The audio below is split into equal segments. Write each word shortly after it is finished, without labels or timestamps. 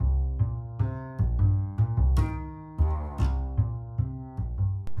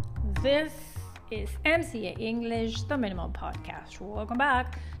This is MCA English, the Minimal Podcast. Welcome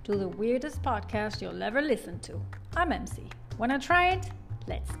back to the weirdest podcast you'll ever listen to. I'm MC. Wanna try it?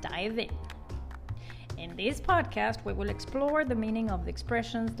 Let's dive in. In this podcast, we will explore the meaning of the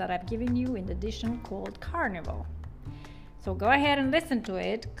expressions that I've given you in the edition called Carnival. So go ahead and listen to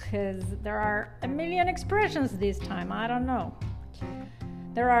it, because there are a million expressions this time. I don't know.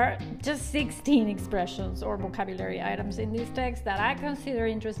 There are just 16 expressions or vocabulary items in this text that I consider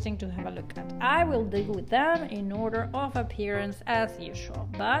interesting to have a look at. I will deal with them in order of appearance as usual,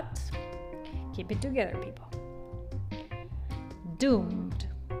 but keep it together, people. Doomed.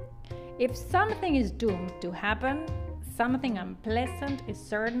 If something is doomed to happen, something unpleasant is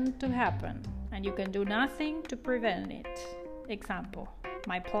certain to happen, and you can do nothing to prevent it. Example,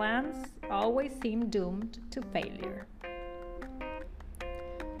 my plans always seem doomed to failure.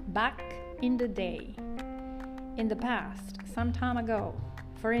 Back in the day, in the past, some time ago.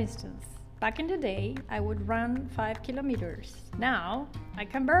 For instance, back in the day, I would run 5 kilometers. Now, I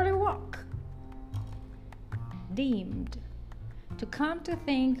can barely walk. Deemed. To come to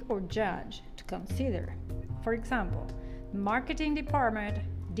think or judge, to consider. For example, the marketing department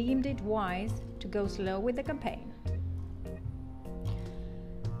deemed it wise to go slow with the campaign.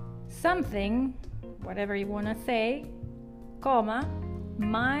 Something, whatever you want to say, comma,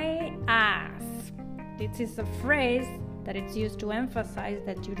 my ass. This is a phrase that it's used to emphasize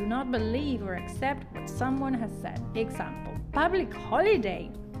that you do not believe or accept what someone has said. Example, public holiday,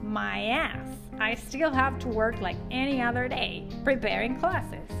 my ass. I still have to work like any other day, preparing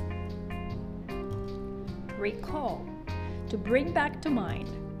classes. Recall, to bring back to mind.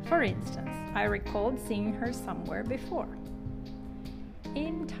 For instance, I recalled seeing her somewhere before.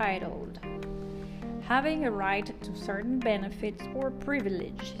 Entitled, having a right to certain benefits or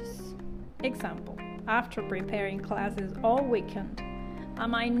privileges. Example, after preparing classes all weekend,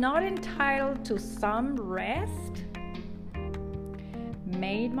 am I not entitled to some rest?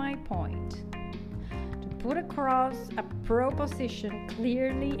 Made my point. To put across a proposition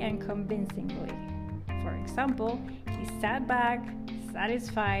clearly and convincingly. For example, he sat back,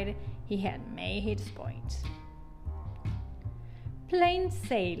 satisfied he had made his point. Plain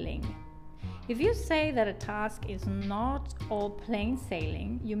sailing. If you say that a task is not all plain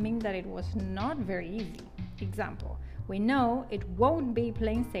sailing, you mean that it was not very easy. Example, we know it won't be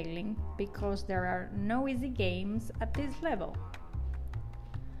plain sailing because there are no easy games at this level.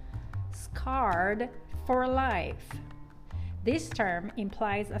 Scarred for life. This term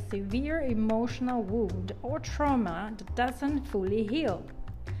implies a severe emotional wound or trauma that doesn't fully heal.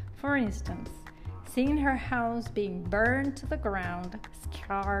 For instance, seeing her house being burned to the ground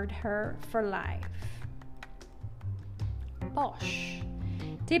scarred her for life. Posh.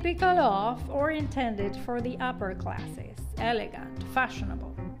 Typical of or intended for the upper classes. Elegant,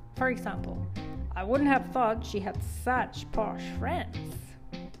 fashionable. For example, I wouldn't have thought she had such posh friends.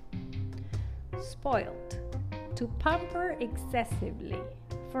 Spoiled. To pamper excessively.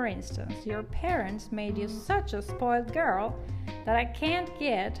 For instance, your parents made you such a spoiled girl that I can't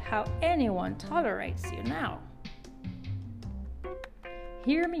get how anyone tolerates you now.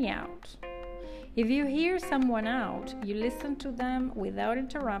 Hear me out. If you hear someone out, you listen to them without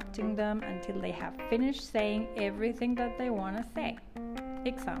interrupting them until they have finished saying everything that they want to say.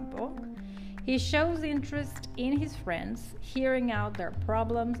 Example, he shows interest in his friends, hearing out their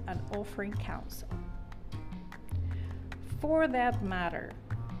problems and offering counsel. For that matter.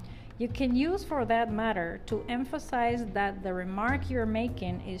 You can use for that matter to emphasize that the remark you're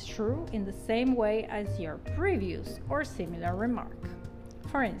making is true in the same way as your previous or similar remark.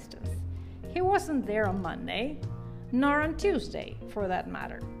 For instance, he wasn't there on Monday, nor on Tuesday for that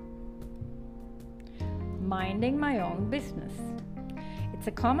matter. Minding my own business. It's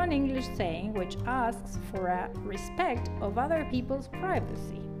a common English saying which asks for a respect of other people's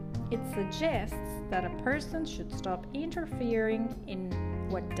privacy. It suggests that a person should stop interfering in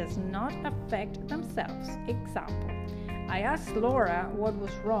what does not affect themselves. Example, I asked Laura what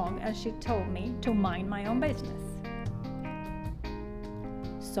was wrong and she told me to mind my own business.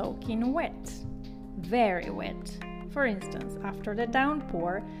 Soaking wet. Very wet. For instance, after the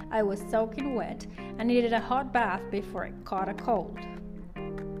downpour, I was soaking wet and needed a hot bath before I caught a cold.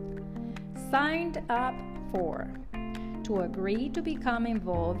 Signed up for. To agree to become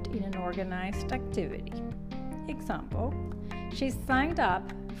involved in an organized activity. Example, she signed up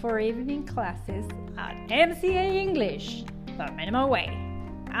for evening classes at MCA English, the minimal way,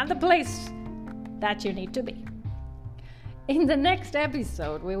 and the place that you need to be. In the next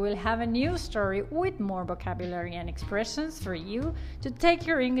episode, we will have a new story with more vocabulary and expressions for you to take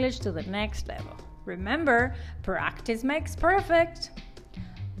your English to the next level. Remember, practice makes perfect.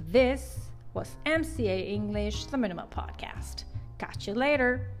 This was MCA English, the Minimal Podcast. Catch you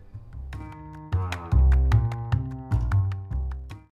later.